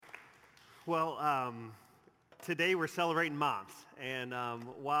Well, today we're celebrating moms, and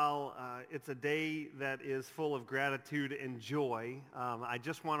while it's a day that is full of gratitude and joy, I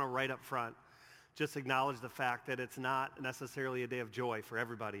just want to right up front just acknowledge the fact that it's not necessarily a day of joy for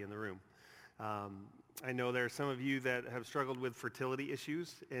everybody in the room. Um, I know there are some of you that have struggled with fertility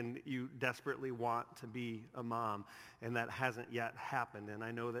issues and you desperately want to be a mom, and that hasn't yet happened. And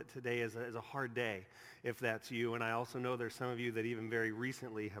I know that today is a hard day if that's you. And I also know there's some of you that even very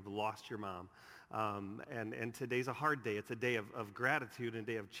recently have lost your mom. And today's a hard day. It's a day of gratitude and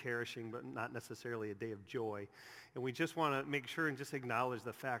a day of cherishing, but not necessarily a day of joy. And we just want to make sure and just acknowledge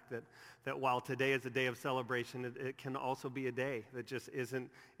the fact that while today is a day of celebration, it can also be a day that just isn't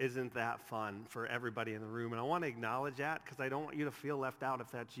that fun for everybody in the room. And I want to acknowledge that because I don't want you to feel left out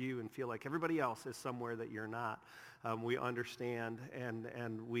if that's you and feel like everybody else is somewhere that you're not. We understand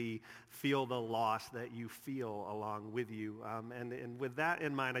and we feel the loss that you feel along with you. And with that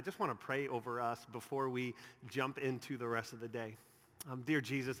in mind, I just want to pray over us before we jump into the rest of the day. Dear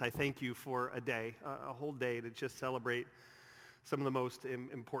Jesus, I thank you for a day, a whole day to just celebrate some of the most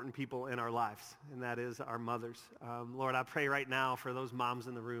important people in our lives, and that is our mothers. Lord, I pray right now for those moms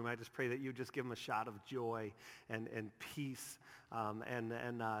in the room. I just pray that you just give them a shot of joy and peace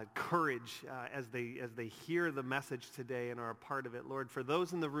and courage as they hear the message today and are a part of it. Lord, for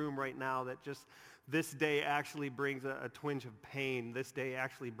those in the room right now that just this day actually brings a twinge of pain. This day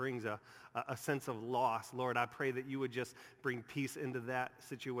actually brings a sense of loss. Lord, I pray that you would just bring peace into that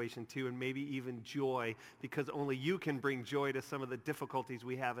situation too, and maybe even joy, because only you can bring joy to some of the difficulties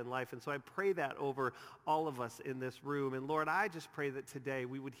we have in life. And so I pray that over all of us in this room. And Lord, I just pray that today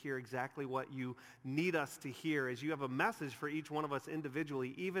we would hear exactly what you need us to hear, as you have a message for each one of us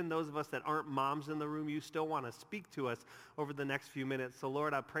individually. Even those of us that aren't moms in the room, you still want to speak to us over the next few minutes. So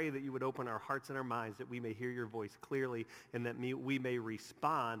Lord, I pray that you would open our hearts and our minds, that we may hear your voice clearly, and that we may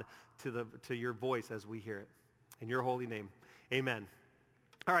respond to your voice as we hear it. In your holy name, amen.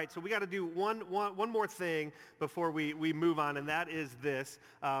 All right, so we got to do one more thing before we move on, and that is this.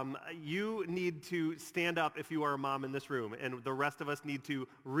 You need to stand up if you are a mom in this room, and the rest of us need to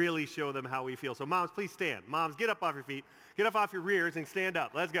really show them how we feel. So moms, please stand. Moms, get up off your feet. Get up off your rears and stand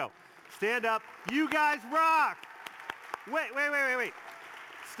up. Let's go. Stand up. You guys rock. Wait.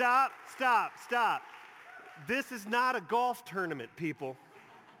 Stop. This is not a golf tournament, people.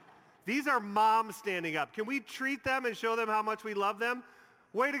 These are moms standing up. Can we treat them and show them how much we love them?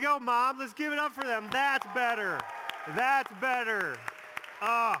 Way to go, Mom. Let's give it up for them. That's better.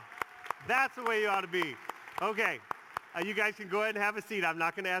 Oh, that's the way you ought to be. Okay. You guys can go ahead and have a seat. I'm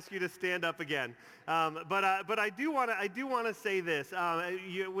not going to ask you to stand up again. But I do want to say this.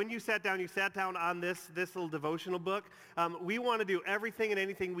 When you sat down on this little devotional book. We want to do everything and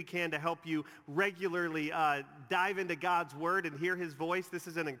anything we can to help you regularly dive into God's Word and hear His voice. This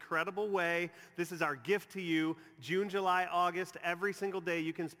is an incredible way. This is our gift to you. June, July, August, every single day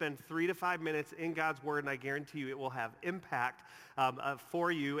you can spend 3 to 5 minutes in God's Word, and I guarantee you it will have impact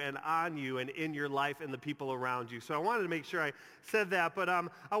for you and on you and in your life and the people around you. So I wanted to make sure I said that, but I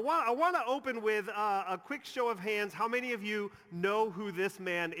want to open with a quick show of hands. How many of you know who this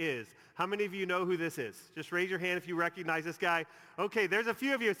man is? How many of you know who this is? Just raise your hand if you recognize this guy. Okay, there's a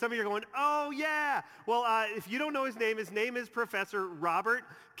few of you. Some of you are going, oh yeah. Well, if you don't know his name is Professor Robert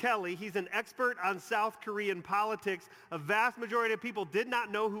Kelly. He's an expert on South Korean politics. A vast majority of people did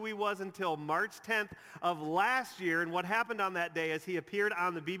not know who he was until March 10th of last year. And what happened on that day is he appeared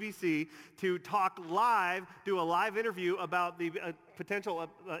on the BBC to do a live interview about the potential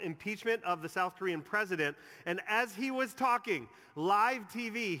impeachment of the South Korean president. And as he was talking, live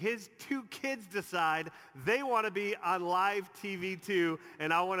TV, his 2 kids decide they want to be on live TV too.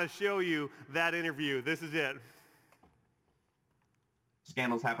 And I want to show you that interview. This is it.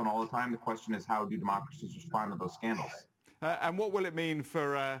 Scandals happen all the time. The question is, how do democracies respond to those scandals? And what will it mean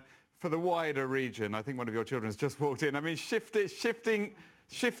for the wider region? I think one of your children has just walked in. I mean, shifting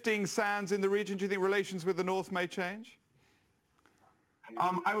sands in the region. Do you think relations with the North may change?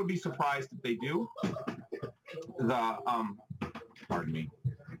 I would be surprised if they do. Pardon me.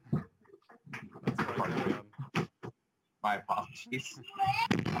 My apologies.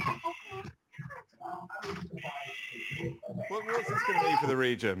 What's this going to mean for the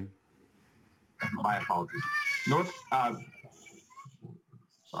region? My apologies.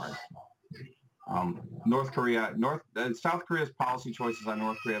 South Korea's policy choices on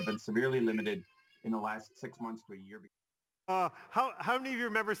North Korea have been severely limited in the last 6 months to a year. How many of you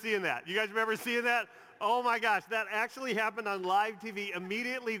remember seeing that? You guys remember seeing that? Oh my gosh, that actually happened on live TV,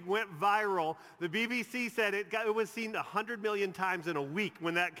 immediately went viral. The BBC said it was seen 100 million times in a week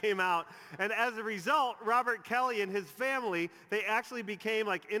when that came out. And as a result, Robert Kelly and his family, they actually became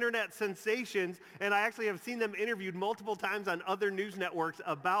like internet sensations. And I actually have seen them interviewed multiple times on other news networks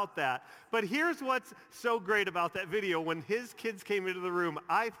about that. But here's what's so great about that video. When his kids came into the room,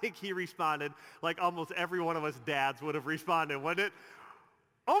 I think he responded like almost every one of us dads would have responded, wouldn't it?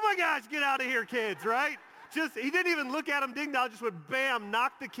 Oh my gosh, get out of here, kids, right? He didn't even look at him, ding dong, just went bam,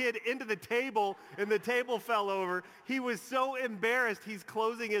 knocked the kid into the table, and the table fell over. He was so embarrassed, he's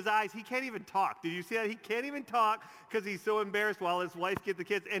closing his eyes. He can't even talk. Did you see that? He can't even talk because he's so embarrassed while his wife gets the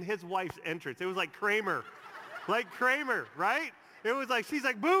kids, and his wife's entrance. It was like Kramer, right? It was like, she's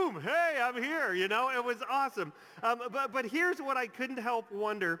like, boom, hey, I'm here, you know? It was awesome. But here's what I couldn't help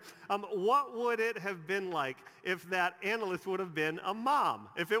wonder. What would it have been like if that analyst would have been a mom?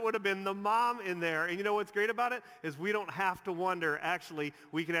 If it would have been the mom in there. And you know what's great about it? Is we don't have to wonder. Actually,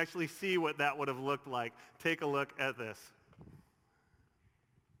 we can actually see what that would have looked like. Take a look at this.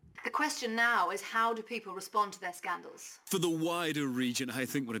 The question now is, how do people respond to their scandals? For the wider region, I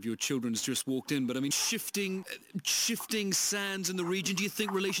think one of your children's just walked in, but I mean, shifting sands in the region, do you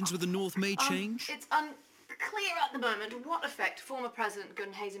think relations with the North may change? It's unclear at the moment what effect former President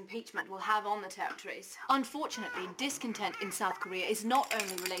Gun-Hae's impeachment will have on the territories. Unfortunately, discontent in South Korea is not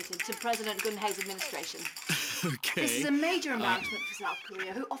only related to President Gun-Hae's administration. Okay. This is a major embarrassment for South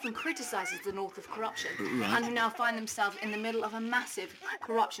Korea, who often criticizes the North of corruption, and who now find themselves in the middle of a massive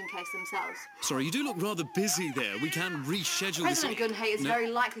corruption case themselves. Sorry, you do look rather busy there. We can reschedule President Gun-Hae is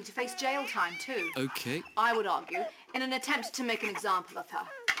very likely to face jail time too. Okay. I would argue, in an attempt to make an example of her.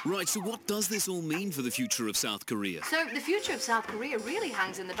 Right, so what does this all mean for the future of South Korea? So the future of South Korea really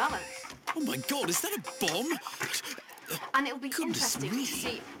hangs in the balance. Oh my God, is that a bomb? And it'll be Goodness interesting me. to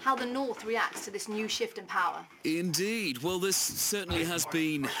see how the North reacts to this new shift in power. Indeed. Well, this certainly has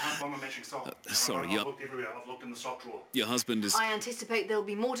been... sorry, I've looked everywhere. I've looked in the sock drawer. your husband is... I anticipate there'll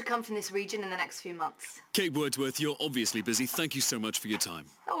be more to come from this region in the next few months. Kate Wordsworth, you're obviously busy. Thank you so much for your time.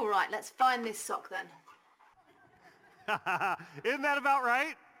 All right, let's find this sock then. Isn't that about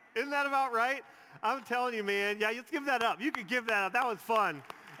right? Isn't that about right? I'm telling you, man. Yeah, let's give that up. You could give that up. That was fun.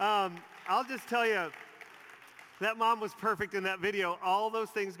 I'll just tell you, that mom was perfect in that video. All those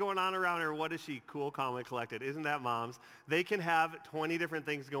things going on around her. What is she? Cool, calm, and collected. Isn't that moms? They can have 20 different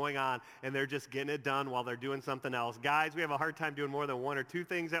things going on, and they're just getting it done while they're doing something else. Guys, we have a hard time doing more than one or two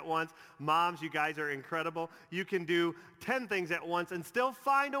things at once. Moms, you guys are incredible. You can do 10 things at once and still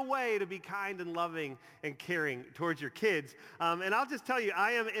find a way to be kind and loving and caring towards your kids. And I'll just tell you,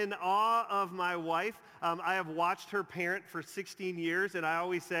 I am in awe of my wife. I have watched her parent for 16 years, and I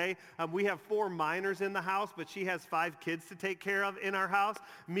always say we have 4 minors in the house, but she has 5 kids to take care of in our house,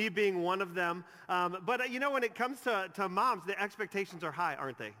 me being one of them. But you know, when it comes to moms, the expectations are high,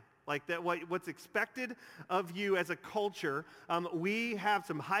 aren't they? Like that, what's expected of you as a culture, we have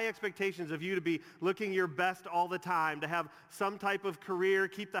some high expectations of you to be looking your best all the time, to have some type of career,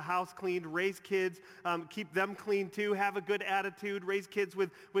 keep the house clean, raise kids, keep them clean too, have a good attitude, raise kids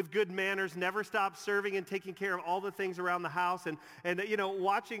with good manners, never stop serving and taking care of all the things around the house. And you know,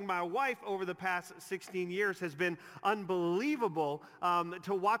 watching my wife over the past 16 years has been unbelievable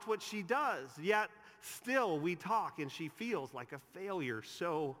to watch what she does. Yet still we talk and she feels like a failure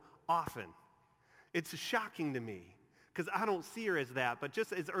so often. It's shocking to me because I don't see her as that. But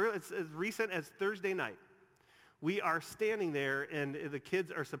just as recent as Thursday night, we are standing there and the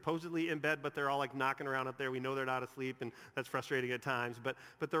kids are supposedly in bed, but they're all like knocking around up there. We know they're not asleep, and that's frustrating at times. But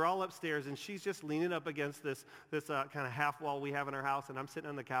they're all upstairs, and she's just leaning up against this kind of half wall we have in our house, and I'm sitting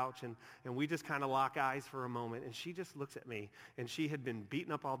on the couch, and we just kind of lock eyes for a moment, and she just looks at me, and she had been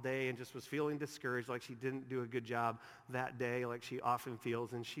beaten up all day and just was feeling discouraged, like she didn't do a good job that day, like she often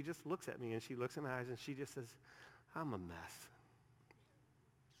feels, and she just looks at me, and she looks in my eyes, and she just says, "I'm a mess."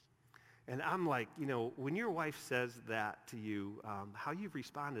 And I'm like, you know, when your wife says that to you, how you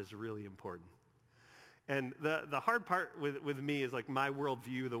respond is really important. And the hard part with me is like my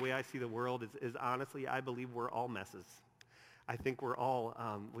worldview, the way I see the world is honestly, I believe we're all messes. I think we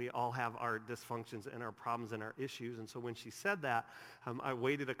all have our dysfunctions and our problems and our issues. And so when she said that, I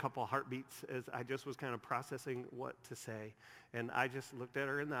waited a couple heartbeats as I just was kind of processing what to say. And I just looked at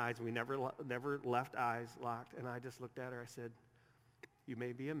her in the eyes. We never left eyes locked. And I just looked at her. I said, "You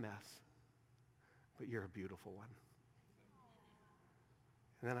may be a mess, but you're a beautiful one."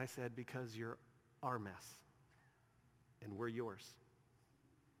 And then I said, "Because you're our mess, and we're yours."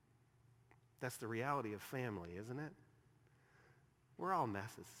 That's the reality of family, isn't it? We're all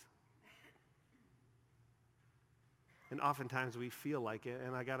messes. And oftentimes we feel like it,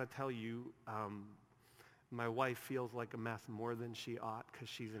 and I got to tell you, My wife feels like a mess more than she ought because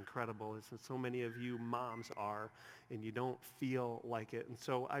she's incredible, as so many of you moms are, and you don't feel like it. And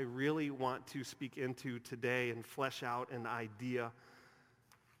so I really want to speak into today and flesh out an idea,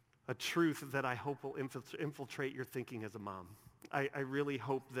 a truth that I hope will infiltrate your thinking as a mom. I really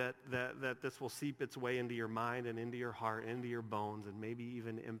hope that this will seep its way into your mind and into your heart, into your bones, and maybe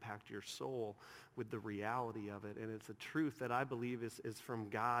even impact your soul with the reality of it. And it's a truth that I believe is from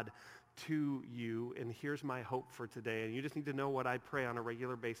God to you. And here's my hope for today. And you just need to know what I pray on a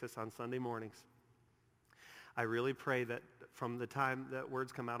regular basis on Sunday mornings. I really pray that from the time that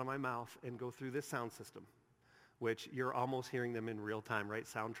words come out of my mouth and go through this sound system, which you're almost hearing them in real time, right?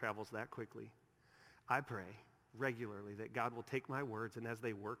 Sound travels that quickly. I pray regularly that God will take my words, and as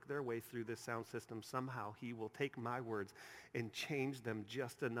they work their way through this sound system, somehow he will take my words and change them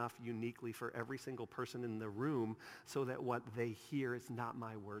just enough uniquely for every single person in the room so that what they hear is not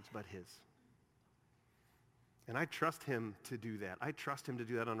my words but his. And I trust him to do that. I trust him to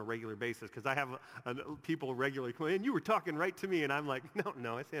do that on a regular basis because I have people regularly come in, you were talking right to me, and I'm like,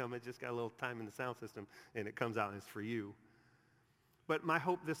 no, it's him. It just got a little time in the sound system, and it comes out and it's for you. But my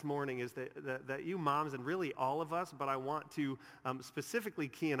hope this morning is that you moms, and really all of us, but I want to specifically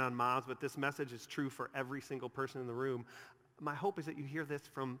key in on moms, but this message is true for every single person in the room. My hope is that you hear this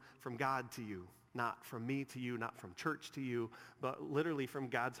from God to you, not from me to you, not from church to you, but literally from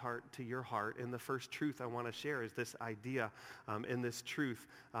God's heart to your heart. And the first truth I want to share is this idea and this truth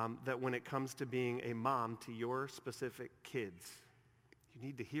that when it comes to being a mom to your specific kids, you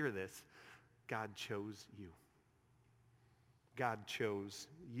need to hear this. God chose you. God chose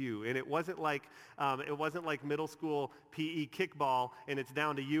you. And it wasn't like middle school PE kickball and it's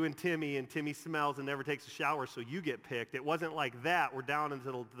down to you and Timmy smells and never takes a shower so you get picked. It wasn't like that. We're down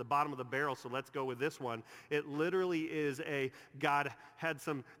into the bottom of the barrel, so let's go with this one. It literally is God had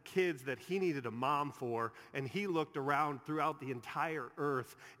some kids that he needed a mom for, and he looked around throughout the entire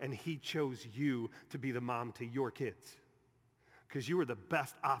earth and he chose you to be the mom to your kids. Because you were the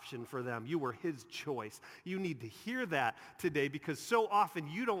best option for them. You were his choice. You need to hear that today because so often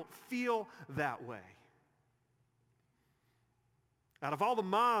you don't feel that way. Out of all the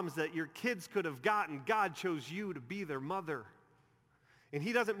moms that your kids could have gotten, God chose you to be their mother. And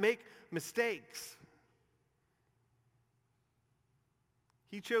he doesn't make mistakes.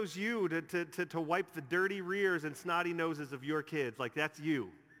 He chose you to wipe the dirty rears and snotty noses of your kids. Like, that's you.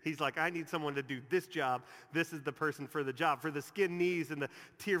 He's like, I need someone to do this job. This is the person for the job. For the skinned knees and the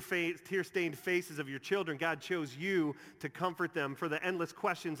tear-stained faces of your children, God chose you to comfort them. For the endless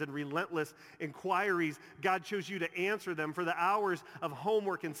questions and relentless inquiries, God chose you to answer them. For the hours of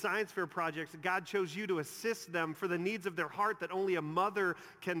homework and science fair projects, God chose you to assist them. For the needs of their heart that only a mother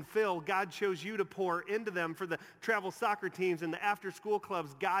can fill, God chose you to pour into them. For the travel soccer teams and the after-school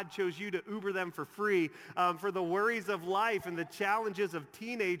clubs, God chose you to Uber them for free. For the worries of life and the challenges of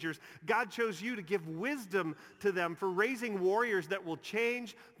teenagers, God chose you to give wisdom to them. For raising warriors that will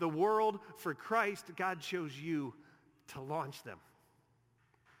change the world for Christ, God chose you to launch them.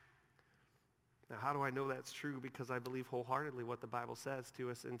 Now, how do I know that's true? Because I believe wholeheartedly what the Bible says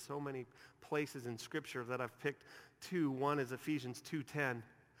to us in so many places in Scripture that I've picked two. One is Ephesians 2:10.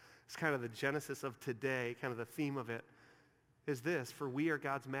 It's kind of the genesis of today, kind of the theme of it, is this: for we are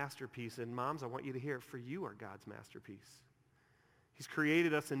God's masterpiece. And moms, I want you to hear it, for you are God's masterpiece. He's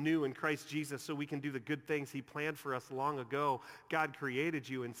created us anew in Christ Jesus so we can do the good things he planned for us long ago. God created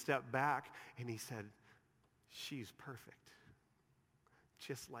you and stepped back, and he said, she's perfect,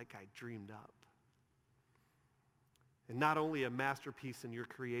 just like I dreamed up. And not only a masterpiece in your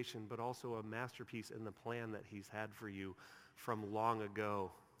creation, but also a masterpiece in the plan that he's had for you from long ago.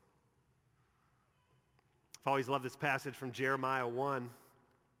 I've always loved this passage from Jeremiah 1.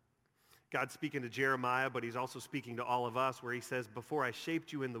 God's speaking to Jeremiah, but he's also speaking to all of us, where he says, before I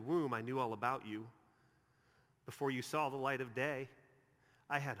shaped you in the womb, I knew all about you. Before you saw the light of day,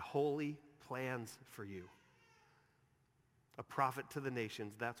 I had holy plans for you. A prophet to the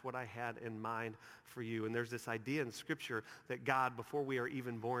nations, that's what I had in mind for you. And there's this idea in Scripture that God, before we are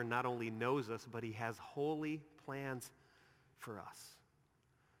even born, not only knows us, but he has holy plans for us.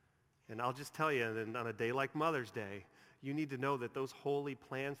 And I'll just tell you, on a day like Mother's Day, you need to know that those holy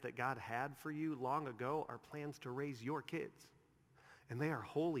plans that God had for you long ago are plans to raise your kids. And they are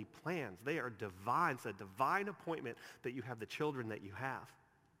holy plans. They are divine. It's a divine appointment that you have the children that you have.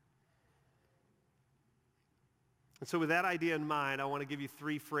 And so with that idea in mind, I want to give you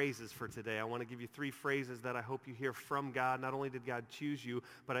three phrases for today. I want to give you three phrases that I hope you hear from God. Not only did God choose you,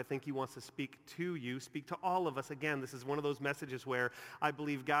 but I think he wants to speak to you, speak to all of us. Again, this is one of those messages where I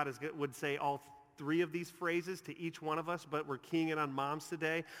believe God would say all 3 of these phrases to each one of us, but we're keying in on moms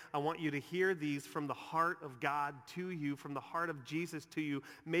today. I want you to hear these from the heart of God to you, from the heart of Jesus to you.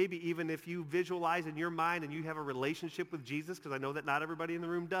 Maybe even if you visualize in your mind and you have a relationship with Jesus, because I know that not everybody in the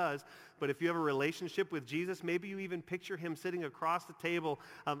room does, but if you have a relationship with Jesus, maybe you even picture him sitting across the table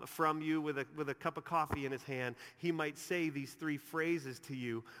from you with a cup of coffee in his hand. He might say these 3 phrases to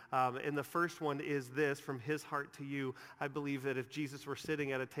you. And the first one is this, from his heart to you. I believe that if Jesus were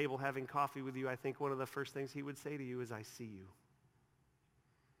sitting at a table having coffee with you, I think one of the first things he would say to you is, I see you.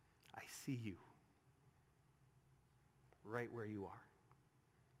 I see you. Right where you are.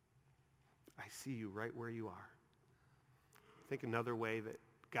 I see you right where you are. I think another way that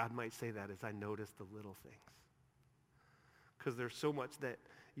God might say that is, I notice the little things. Because there's so much that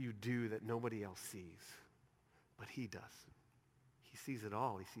you do that nobody else sees, but he does. He sees it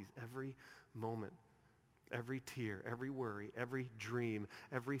all. He sees every moment, every tear, every worry, every dream,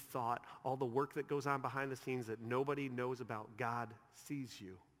 every thought, all the work that goes on behind the scenes that nobody knows about. God sees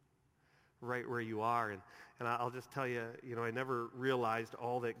you right where you are. And I'll just tell you, I never realized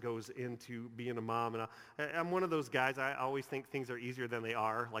all that goes into being a mom. And I'm one of those guys, I always think things are easier than they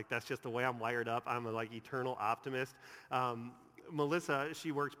are. Like, that's just the way I'm wired up. I'm a eternal optimist. Melissa,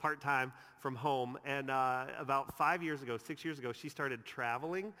 she works part-time from home, and about 6 years ago, she started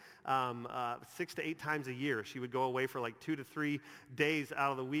traveling 6 to 8 times a year. She would go away for 2 to 3 days out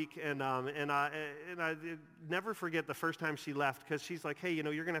of the week, and I never forget the first time she left, because she's like, hey, you're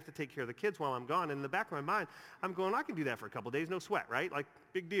going to have to take care of the kids while I'm gone. And in the back of my mind, I'm going, I can do that for a couple days, no sweat, right?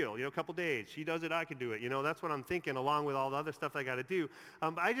 Big deal, a couple days. She does it, I can do it. That's what I'm thinking, along with all the other stuff I got to do.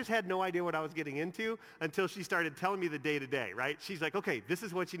 I just had no idea what I was getting into until she started telling me the day-to-day, right? She's like, okay, this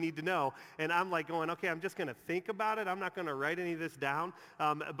is what you need to know. And I'm going, okay, I'm just going to think about it. I'm not going to write any of this down.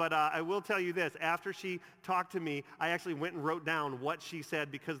 But I will tell you this. After she talked to me, I actually went and wrote down what she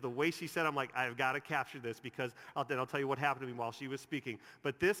said, because the way she said, I'm like, I've got to capture this, because then I'll tell you what happened to me while she was speaking.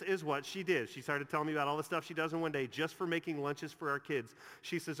 But this is what she did. She started telling me about all the stuff she does in one day just for making lunches for our kids.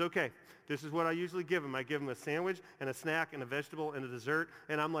 She says, okay, this is what I usually give them. I give them a sandwich and a snack and a vegetable and a dessert.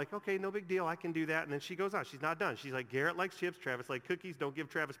 And I'm like, okay, no big deal. I can do that. And then she goes on. She's not done. She's like, Garrett likes chips. Travis likes cookies. Don't give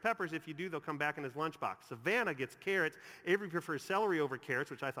Travis peppers. If you do, they'll come back in his lunchbox. Savannah gets carrots. Avery prefers celery over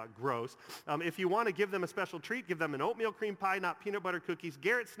carrots, which I thought gross. If you want to give them a special treat, give them an oatmeal cream pie, not peanut butter cookies.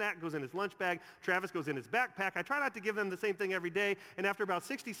 Garrett's snack goes in his lunch bag. Travis goes in his backpack. I try not to give them the same thing every day. And after about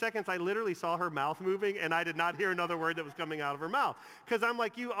 60 seconds, I literally saw her mouth moving, and I did not hear another word that was coming out of her mouth. Because I'm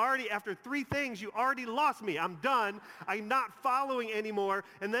like, after 3 things, you already lost me. I'm done. I'm not following anymore.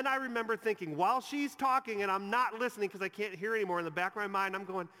 And then I remember thinking, while she's talking and I'm not listening because I can't hear anymore, in the back of my mind, I'm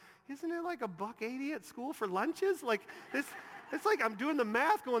going, isn't it $1.80 at school for lunches? It's like I'm doing the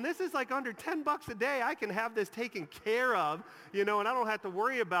math going, this is under $10 a day. I can have this taken care of, and I don't have to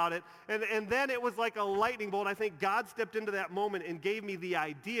worry about it. And then it was like a lightning bolt. I think God stepped into that moment and gave me the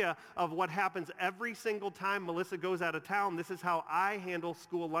idea of what happens every single time Melissa goes out of town. This is how I handle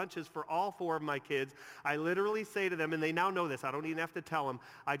school lunches for all 4 of my kids. I literally say to them, and they now know this. I don't even have to tell them.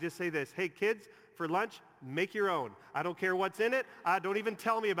 I just say this, hey, kids, for lunch, make your own. I don't care what's in it. Don't even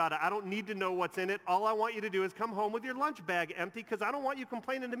tell me about it. I don't need to know what's in it. All I want you to do is come home with your lunch bag empty, because I don't want you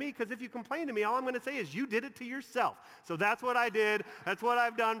complaining to me, because if you complain to me, all I'm going to say is you did it to yourself. So that's what I did. That's what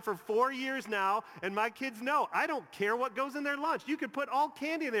I've done for 4 years now, and my kids know I don't care what goes in their lunch. You could put all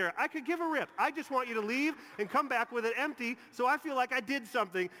candy in there. I could give a rip. I just want you to leave and come back with it empty, so I feel like I did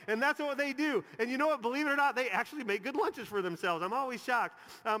something, and that's what they do. And you know what? Believe it or not, they actually make good lunches for themselves. I'm always shocked.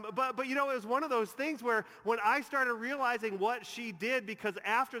 But it was one of those things where when I started realizing what she did, because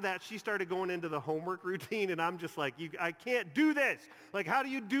after that she started going into the homework routine, and I'm just like, I can't do this. How do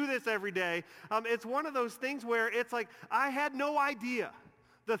you do this every day? It's one of those things where it's like I had no idea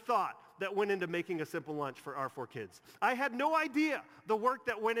the thought that went into making a simple lunch for our 4 kids. I had no idea the work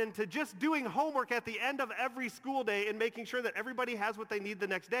that went into just doing homework at the end of every school day and making sure that everybody has what they need the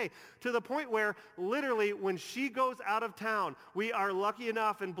next day, to the point where literally when she goes out of town, we are lucky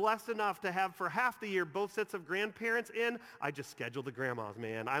enough and blessed enough to have for half the year both sets of grandparents in. I just schedule the grandmas,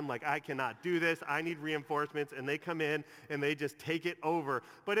 man. I'm like, I cannot do this. I need reinforcements, and they come in and they just take it over.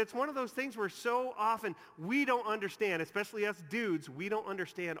 But it's one of those things where so often we don't understand, especially us dudes, we don't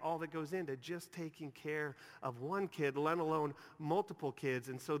understand all that goes into just taking care of one kid, let alone multiple kids.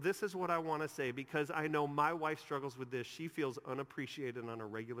 And so this is what I want to say, because I know my wife struggles with this. She feels unappreciated on a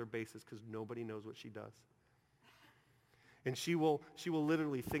regular basis because nobody knows what she does. And she will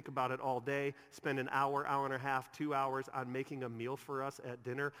literally think about it all day, spend an hour, hour and a half, 2 hours on making a meal for us at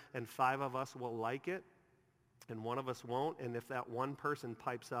dinner, and 5 of us will like it, and 1 of us won't. And if that one person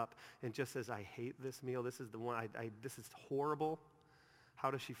pipes up and just says, I hate this meal, this is the one, this is horrible,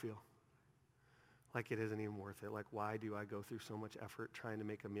 how does she feel? Like it isn't even worth it. Like, why do I go through so much effort trying to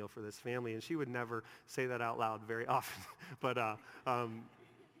make a meal for this family? And she would never say that out loud very often.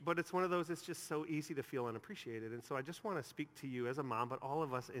 But it's one of those, it's just so easy to feel unappreciated. And so I just want to speak to you as a mom, but all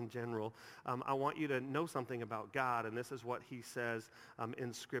of us in general. I want you to know something about God, and this is what he says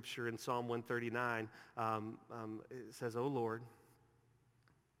in Scripture in Psalm 139. It says, "O Lord,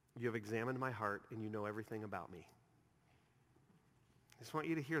 you have examined my heart, and you know everything about me." I just want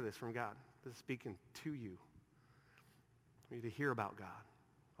you to hear this from God. This is speaking to you. I want you to hear about God.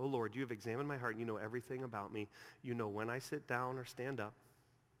 "O Lord, you have examined my heart, and you know everything about me. You know when I sit down or stand up.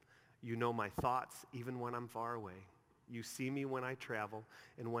 You know my thoughts even when I'm far away. You see me when I travel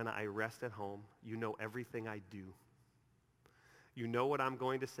and when I rest at home. You know everything I do. You know what I'm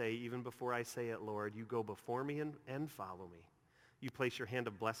going to say even before I say it, Lord. You go before me and follow me. You place your hand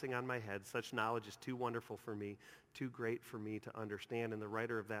of blessing on my head. Such knowledge is too wonderful for me, too great for me to understand." And the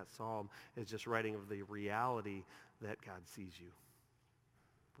writer of that psalm is just writing of the reality that God sees you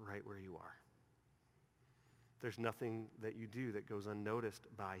right where you are. There's nothing that you do that goes unnoticed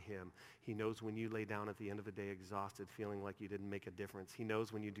by him. He knows when you lay down at the end of the day exhausted, feeling like you didn't make a difference. He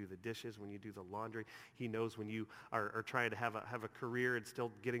knows when you do the dishes, when you do the laundry. He knows when you are trying to have a career and still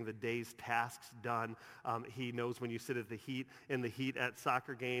getting the day's tasks done. He knows when you sit in the heat at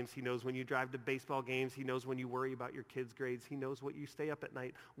soccer games. He knows when you drive to baseball games. He knows when you worry about your kids' grades. He knows what you stay up at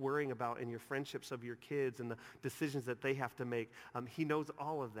night worrying about in your friendships of your kids and the decisions that they have to make. He knows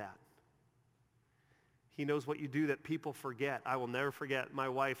all of that. He knows what you do that people forget. I will never forget my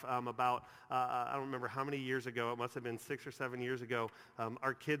wife I don't remember how many years ago, it must have been 6 or 7 years ago,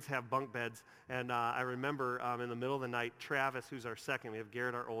 our kids have bunk beds, and I remember in the middle of the night, Travis, who's our second, we have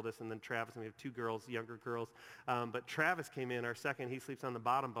Garrett, our oldest, and then Travis, and we have 2 girls, younger girls, but Travis came in, our second. He sleeps on the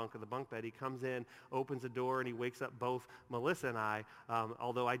bottom bunk of the bunk bed. He comes in, opens the door, and he wakes up both Melissa and I,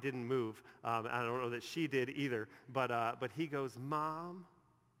 although I didn't move. I don't know that she did either, but he goes, "Mom,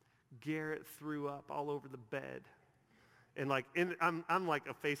 Garrett threw up all over the bed." And I'm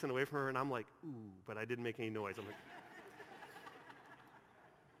like facing away from her, and I'm like, "Ooh," but I didn't make any noise. I'm like,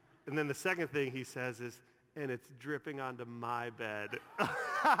 and then the second thing he says is, "And it's dripping onto my bed."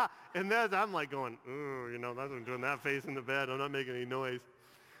 And then I'm like going, "Ooh, I'm not doing that face in the bed. I'm not making any noise."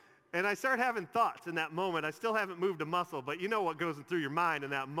 And I start having thoughts in that moment. I still haven't moved a muscle, but you know what goes through your mind in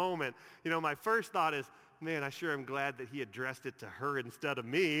that moment. My first thought is, man, I sure am glad that he addressed it to her instead of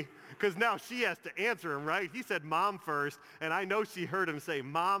me, because now she has to answer him, right? He said mom first, and I know she heard him say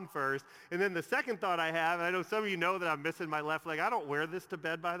mom first. And then the second thought I have, and I know some of you know that I'm missing my left leg. I don't wear this to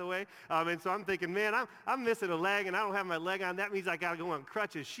bed, by the way. And so I'm thinking, man, I'm missing a leg, and I don't have my leg on. That means I got to go on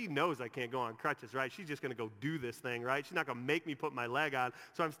crutches. She knows I can't go on crutches, right? She's just going to go do this thing, right? She's not going to make me put my leg on.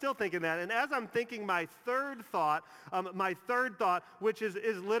 So I'm still thinking that. And as I'm thinking my third thought, which is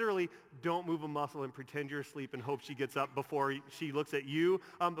literally, don't move a muscle and pretend you're asleep and hope she gets up before she looks at you.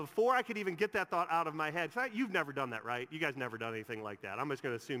 Before I could even get that thought out of my head, you've never done that, right? You guys never done anything like that. I'm just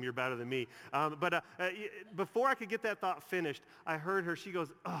going to assume you're better than me. But before I could get that thought finished, I heard her, she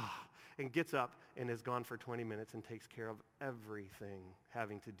goes, "Ugh," and gets up and is gone for 20 minutes and takes care of everything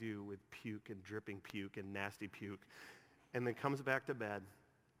having to do with puke and dripping puke and nasty puke, and then comes back to bed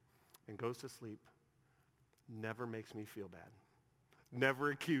and goes to sleep. Never makes me feel bad. Never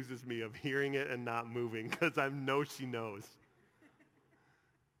accuses me of hearing it and not moving, because I know she knows.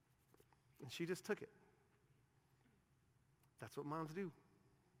 And she just took it. That's what moms do.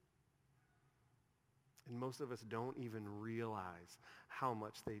 And most of us don't even realize how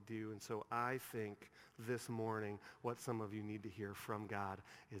much they do. And so I think this morning what some of you need to hear from God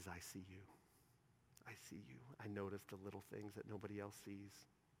is, I see you. I see you. I notice the little things that nobody else sees.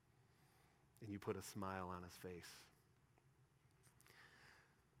 And you put a smile on his face.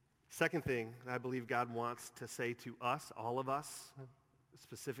 Second thing I believe God wants to say to us, all of us,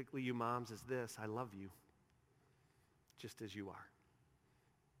 specifically you moms, is this: I love you just as you are.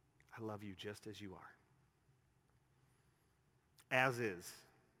 I love you just as you are. As is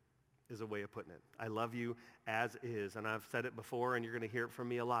a way of putting it. I love you as is. And I've said it before, and you're going to hear it from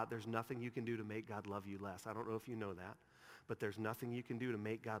me a lot. There's nothing you can do to make God love you less. I don't know if you know that. But there's nothing you can do to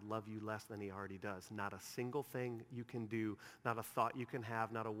make God love you less than he already does. Not a single thing you can do, not a thought you can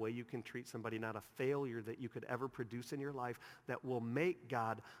have, not a way you can treat somebody, not a failure that you could ever produce in your life that will make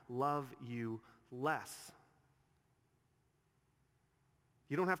God love you less.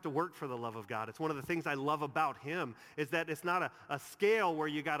 You don't have to work for the love of God. It's one of the things I love about him is that it's not a scale where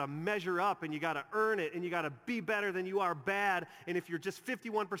you got to measure up and you got to earn it and you got to be better than you are bad. And if you're just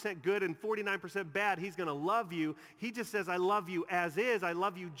 51% good and 49% bad, he's going to love you. He just says, I love you as is. I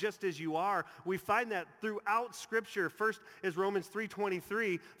love you just as you are. We find that throughout Scripture. First is Romans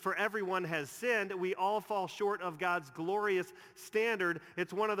 3:23, for everyone has sinned. We all fall short of God's glorious standard.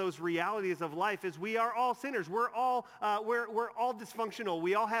 It's one of those realities of life is we are all sinners. We're all dysfunctional.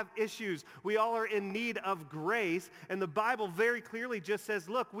 We all have issues. We all are in need of grace. And the Bible very clearly just says,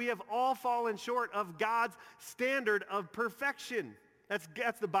 look, we have all fallen short of God's standard of perfection.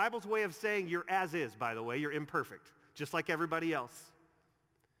 That's the Bible's way of saying you're as is, by the way. You're imperfect, just like everybody else.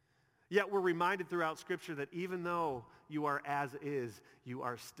 Yet we're reminded throughout Scripture that even though you are as is, you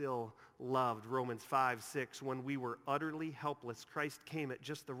are still loved. Romans 5:6, when we were utterly helpless, Christ came at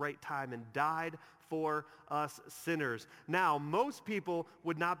just the right time and died for us sinners. Now, most people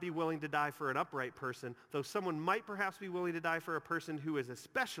would not be willing to die for an upright person, though someone might perhaps be willing to die for a person who is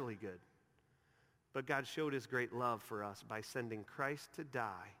especially good. But God showed his great love for us by sending Christ to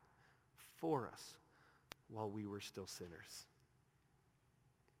die for us while we were still sinners.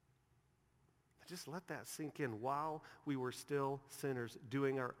 Just let that sink in. While we were still sinners,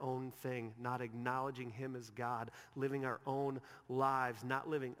 doing our own thing, not acknowledging him as God, living our own lives, not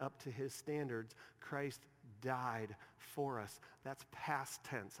living up to his standards, Christ died for us. That's past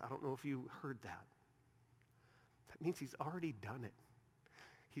tense. I don't know if you heard that. That means he's already done it.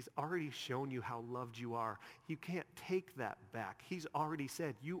 He's already shown you how loved you are. You can't take that back. He's already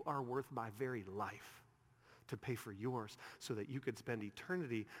said, you are worth my very life to pay for yours so that you could spend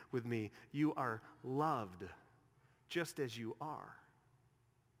eternity with me. You are loved just as you are.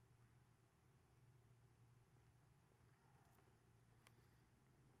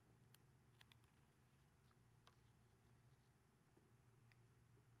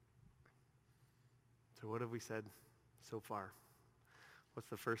 So what have we said so far? What's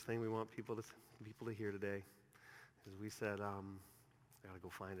the first thing we want people to hear today? As we said, I got to go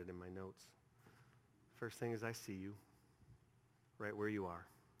find it in my notes. First thing is I see you right where you are.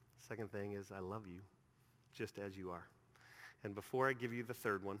 Second thing is I love you just as you are. And before I give you the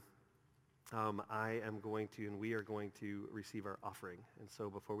third one, I am going to, and we are going to receive our offering. And so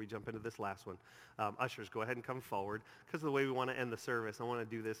before we jump into this last one, ushers, go ahead and come forward. Because of the way we want to end the service, I want to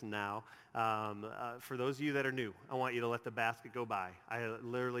do this now. For those of you that are new, I want you to let the basket go by.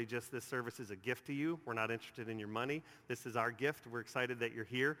 This service is a gift to you. We're not interested in your money. This is our gift. We're excited that you're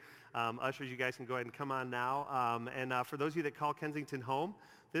here. Ushers, you guys can go ahead and come on now. And for those of you that call Kensington home,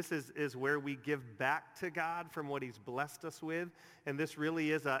 this is where we give back to God from what he's blessed us with. And this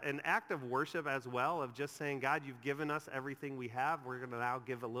really is an act of worship as well, of just saying, God, you've given us everything we have. We're going to now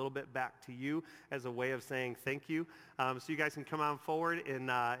give a little bit back to you as a way of saying thank you. So you guys can come on forward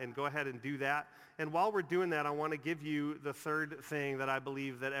and go ahead and do that. And while we're doing that, I want to give you the third thing that I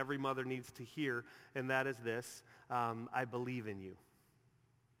believe that every mother needs to hear, and that is this. I believe in you.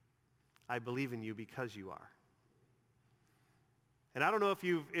 I believe in you because you are. And I don't know if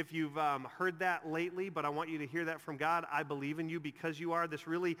you've heard that lately, but I want you to hear that from God. I believe in you because you are. This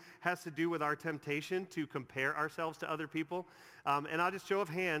really has to do with our temptation to compare ourselves to other people. And I'll just show of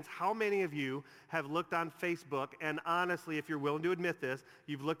hands, how many of you have looked on Facebook, and honestly, if you're willing to admit this,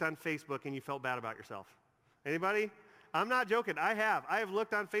 you've looked on Facebook and you felt bad about yourself? Anybody? I'm not joking. I have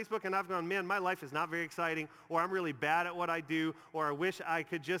looked on Facebook and I've gone, man, my life is not very exciting, or I'm really bad at what I do, or I wish I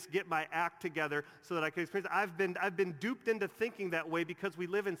could just get my act together so that I could experience it. I've been duped into thinking that way because we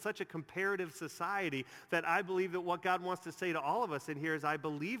live in such a comparative society that I believe that what God wants to say to all of us in here is, I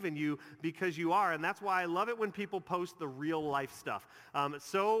believe in you because you are. And that's why I love it when people post the real life stuff.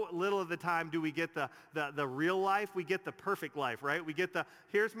 So little of the time do we get the real life. We get the perfect life, right? We get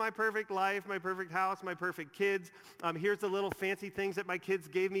here's my perfect life, my perfect house, my perfect kids. Here's the little fancy things that my kids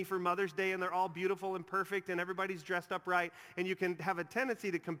gave me for Mother's Day, and they're all beautiful and perfect, and everybody's dressed up right. And you can have a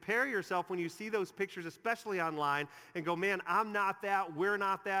tendency to compare yourself when you see those pictures, especially online, and go, man, I'm not that, we're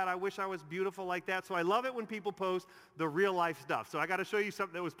not that, I wish I was beautiful like that. So I love it when people post the real life stuff. So I got to show you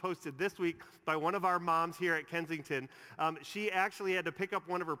something that was posted this week by one of our moms here at Kensington. She actually had to pick up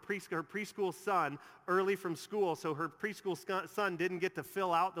one of her preschool son early from school, so her preschool son didn't get to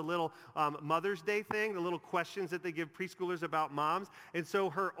fill out the little Mother's Day thing, the little questions that they give preschoolers about moms. And so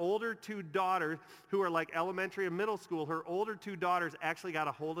her older two daughters, who are like elementary and middle school, her older two daughters actually got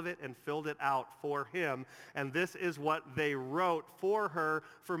a hold of it and filled it out for him. And this is what they wrote for her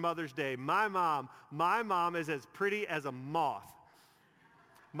for Mother's Day. My mom is as pretty as a moth.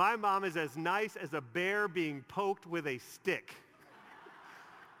 My mom is as nice as a bear being poked with a stick.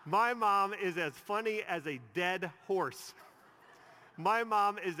 My mom is as funny as a dead horse. My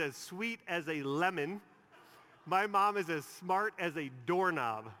mom is as sweet as a lemon. My mom is as smart as a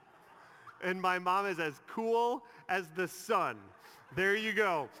doorknob. And my mom is as cool as the sun. There you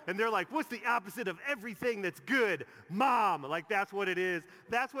go. And they're like, what's the opposite of everything that's good? Mom. Like, that's what it is.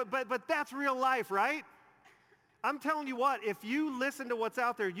 But that's real life, right? I'm telling you what, if you listen to what's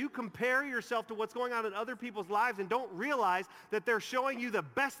out there, you compare yourself to what's going on in other people's lives and don't realize that they're showing you the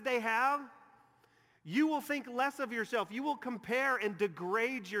best they have, you will think less of yourself. You will compare and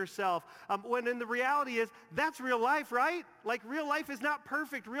degrade yourself. When in the reality is, that's real life, right? Like, real life is not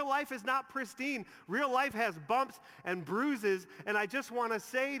perfect. Real life is not pristine. Real life has bumps and bruises. And I just want to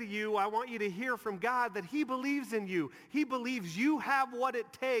say to you, I want you to hear from God that he believes in you. He believes you have what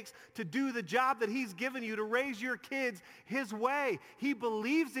it takes to do the job that he's given you to raise your kids his way. He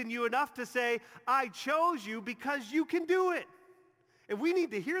believes in you enough to say, I chose you because you can do it. And we need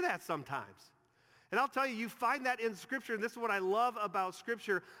to hear that sometimes. And I'll tell you, you find that in Scripture, and this is what I love about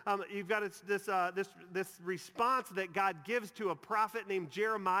Scripture. You've got this response that God gives to a prophet named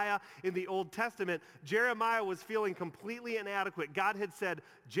Jeremiah in the Old Testament. Jeremiah was feeling completely inadequate. God had said,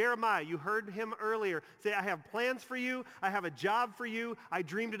 Jeremiah, you heard him earlier, say, I have plans for you. I have a job for you. I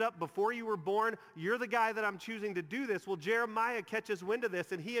dreamed it up before you were born. You're the guy that I'm choosing to do this. Well, Jeremiah catches wind of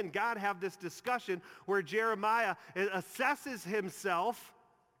this, and he and God have this discussion where Jeremiah assesses himself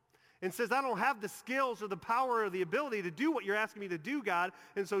and says, I don't have the skills or the power or the ability to do what you're asking me to do, God.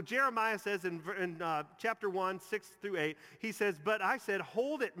 And so Jeremiah says in chapter 1, 6 through 8, he says, but I said,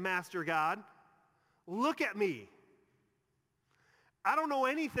 hold it, Master God. Look at me. I don't know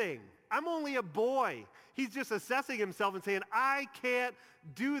anything. I'm only a boy. He's just assessing himself and saying, I can't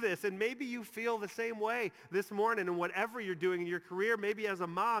do this. And maybe you feel the same way this morning in whatever you're doing in your career. Maybe as a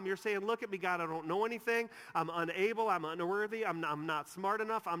mom, you're saying, look at me, God, I don't know anything. I'm unable. I'm unworthy. I'm not smart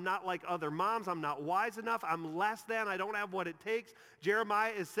enough. I'm not like other moms. I'm not wise enough. I'm less than. I don't have what it takes.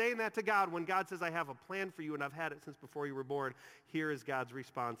 Jeremiah is saying that to God when God says, I have a plan for you and I've had it since before you were born. Here is God's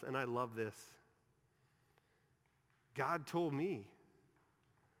response, and I love this. God told me,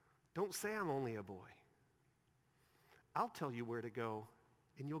 don't say I'm only a boy. I'll tell you where to go,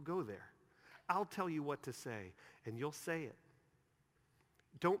 and you'll go there. I'll tell you what to say, and you'll say it.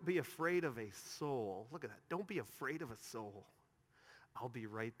 Don't be afraid of a soul. Look at that. Don't be afraid of a soul. I'll be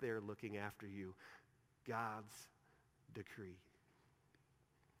right there looking after you. God's decree.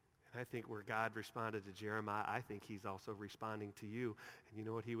 And I think where God responded to Jeremiah, I think he's also responding to you. And you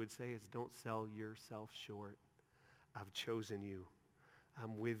know what he would say is, don't sell yourself short. I've chosen you.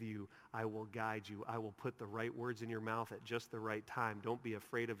 I'm with you. I will guide you. I will put the right words in your mouth at just the right time. Don't be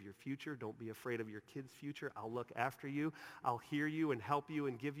afraid of your future. Don't be afraid of your kids' future. I'll look after you. I'll hear you and help you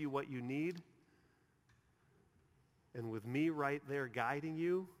and give you what you need. And with me right there guiding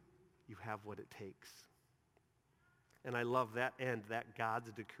you, you have what it takes. And I love that end, that God's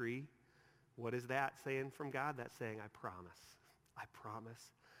decree. What is that saying from God? That's saying, I promise. I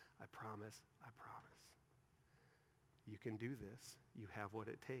promise. I promise. I promise. You can do this. You have what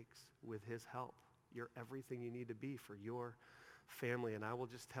it takes with his help. You're everything you need to be for your family. And I will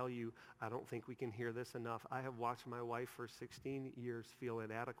just tell you, I don't think we can hear this enough. I have watched my wife for 16 years feel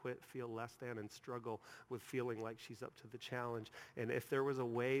inadequate, feel less than, and struggle with feeling like she's up to the challenge. And if there was a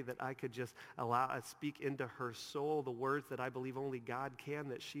way that I could just speak into her soul the words that I believe only God can,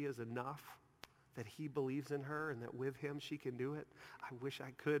 that she is enough, that he believes in her, and that with him she can do it, I wish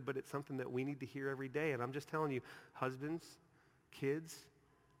I could, but it's something that we need to hear every day. And I'm just telling you, husbands, kids,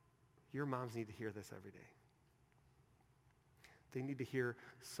 your moms need to hear this every day. They need to hear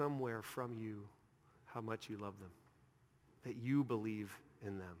somewhere from you how much you love them, that you believe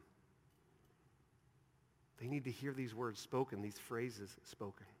in them. They need to hear these words spoken, these phrases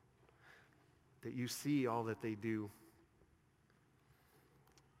spoken, that you see all that they do.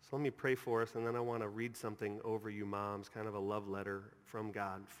 So let me pray for us, and then I want to read something over you moms, kind of a love letter from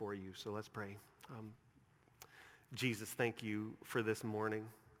God for you. So let's pray. Jesus, thank you for this morning.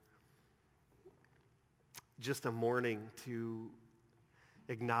 Just a morning to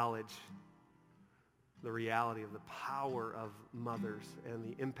acknowledge the reality of the power of mothers and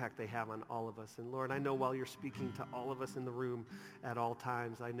the impact they have on all of us. And Lord, I know while you're speaking to all of us in the room at all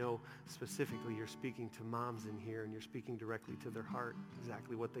times, I know specifically you're speaking to moms in here, and you're speaking directly to their heart,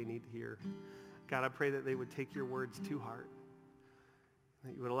 exactly what they need to hear. God, I pray that they would take your words to heart,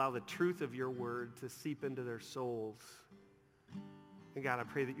 that you would allow the truth of your word to seep into their souls. And God, I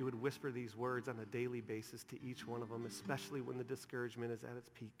pray that you would whisper these words on a daily basis to each one of them, especially when the discouragement is at its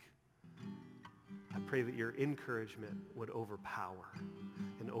peak. I pray that your encouragement would overpower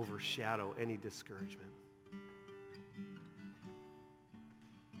and overshadow any discouragement.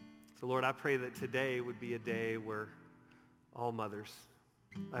 So Lord, I pray that today would be a day where All mothers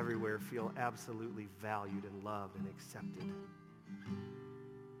everywhere feel absolutely valued and loved and accepted.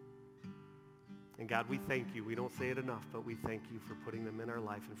 And God, we thank you. We don't say it enough, but we thank you for putting them in our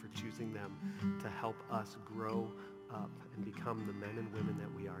life and for choosing them to help us grow up and become the men and women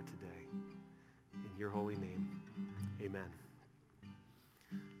that we are today. In your holy name, amen.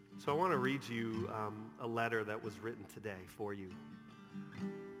 So I want to read you a letter that was written today for you.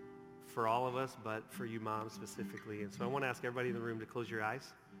 For all of us, but for you moms specifically. And so I want to ask everybody in the room to close your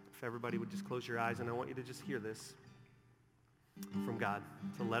eyes. If everybody would just close your eyes, and I want you to just hear this from God.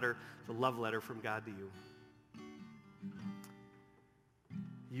 It's a letter, it's a love letter from God to you.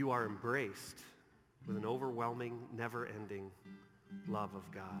 You are embraced with an overwhelming, never-ending love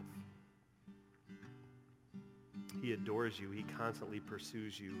of God. He adores you. He constantly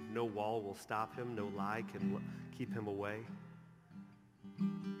pursues you. No wall will stop him. No lie can keep him away.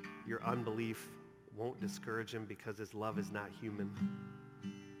 Your unbelief won't discourage him because his love is not human.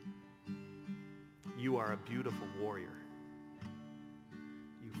 You are a beautiful warrior.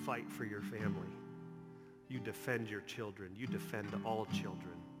 You fight for your family. You defend your children. You defend all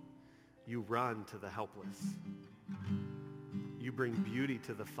children. You run to the helpless. You bring beauty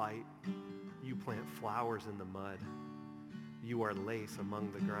to the fight. You plant flowers in the mud. You are lace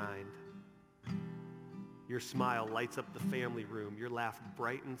among the grind. Your smile lights up the family room. Your laugh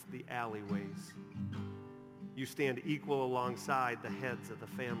brightens the alleyways. You stand equal alongside the heads of the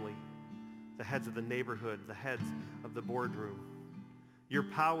family, the heads of the neighborhood, the heads of the boardroom. Your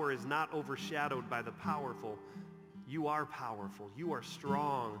power is not overshadowed by the powerful. You are powerful. You are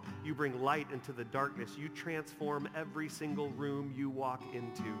strong. You bring light into the darkness. You transform every single room you walk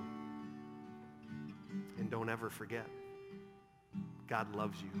into. And don't ever forget, God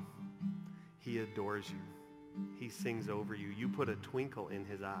loves you. He adores you. He sings over you. You put a twinkle in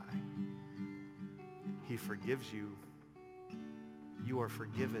his eye. He forgives you. You are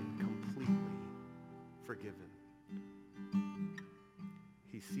forgiven, completely forgiven.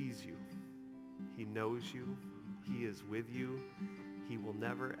 He sees you. He knows you. He is with you. He will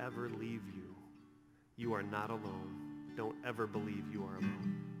never, ever leave you. You are not alone. Don't ever believe you are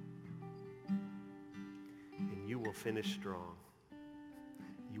alone. And you will finish strong.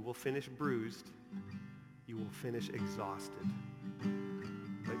 You will finish bruised. You will finish exhausted.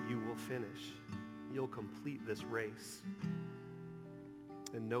 But you will finish. You'll complete this race.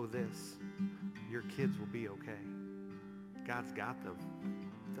 And know this, your kids will be okay. God's got them.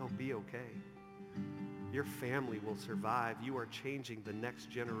 They'll be okay. Your family will survive. You are changing the next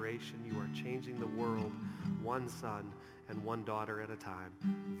generation. You are changing the world, one son and one daughter at a time.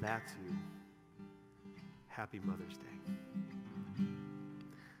 That's you. Happy Mother's Day.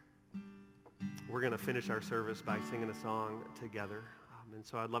 We're going to finish our service by singing a song together. And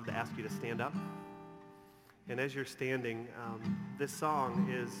so I'd love to ask you to stand up. And as you're standing, this song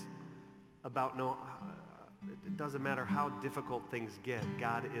is about it doesn't matter how difficult things get.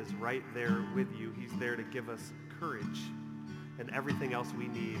 God is right there with you. He's there to give us courage and everything else we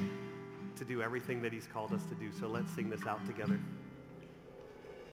need to do everything that he's called us to do. So let's sing this out together.